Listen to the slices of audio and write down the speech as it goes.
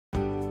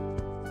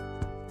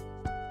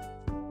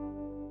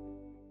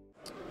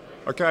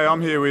Okay, I'm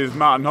here with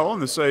Martin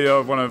Holland, the CEO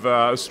of one of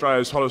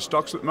Australia's hottest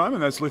stocks at the moment.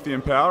 That's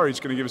Lithium Power. He's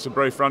going to give us a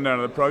brief rundown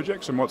of the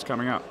projects and what's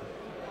coming up.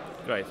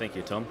 Great, thank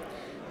you, Tom.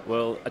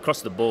 Well,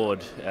 across the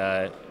board,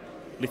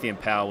 Lithium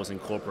Power was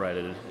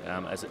incorporated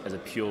as a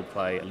pure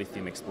play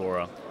lithium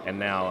explorer and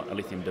now a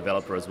lithium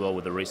developer as well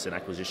with the recent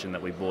acquisition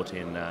that we bought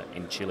in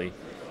Chile.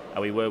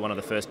 We were one of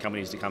the first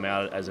companies to come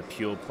out as a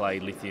pure play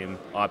lithium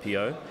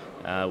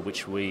IPO,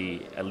 which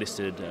we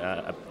listed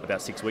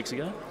about 6 weeks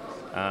ago.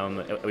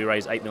 We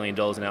raised $8 million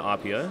in our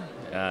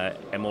IPO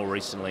and more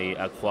recently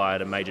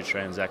acquired a major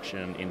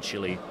transaction in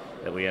Chile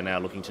that we are now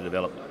looking to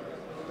develop.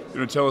 You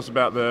want to tell us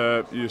about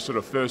your sort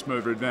of first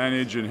mover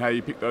advantage and how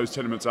you picked those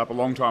tenements up a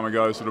long time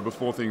ago, sort of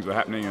before things were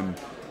happening, and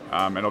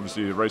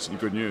obviously the recent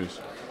good news?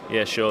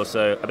 Yeah, sure.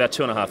 So about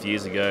 2.5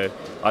 years ago,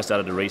 I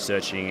started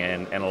researching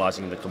and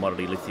analysing the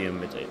commodity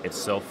lithium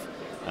itself.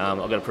 I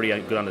got a pretty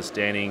good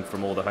understanding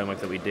from all the homework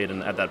that we did,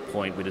 and at that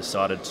point we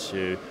decided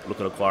to look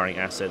at acquiring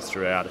assets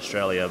throughout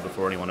Australia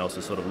before anyone else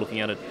was sort of looking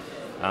at it.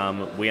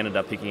 We ended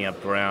up picking up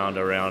ground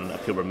around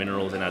Pilbara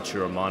Minerals and our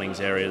Tura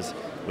Mining's areas.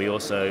 We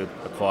also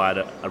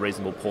acquired a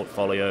reasonable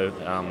portfolio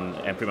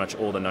and pretty much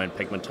all the known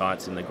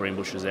pegmatites in the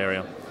Greenbushes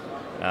area.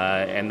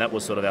 And that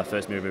was sort of our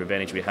first mover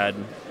advantage we had.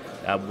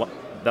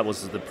 That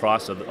was the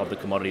price of the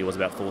commodity was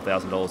about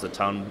 $4,000 a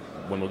tonne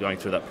when we were going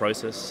through that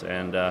process,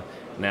 and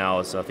now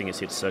I think it's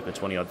hit circa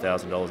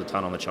 $20,000 a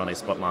tonne on the Chinese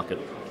spot market.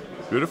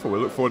 Beautiful. We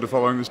look forward to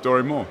following the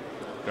story more.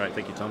 Great,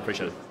 thank you, Tom.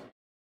 Appreciate it.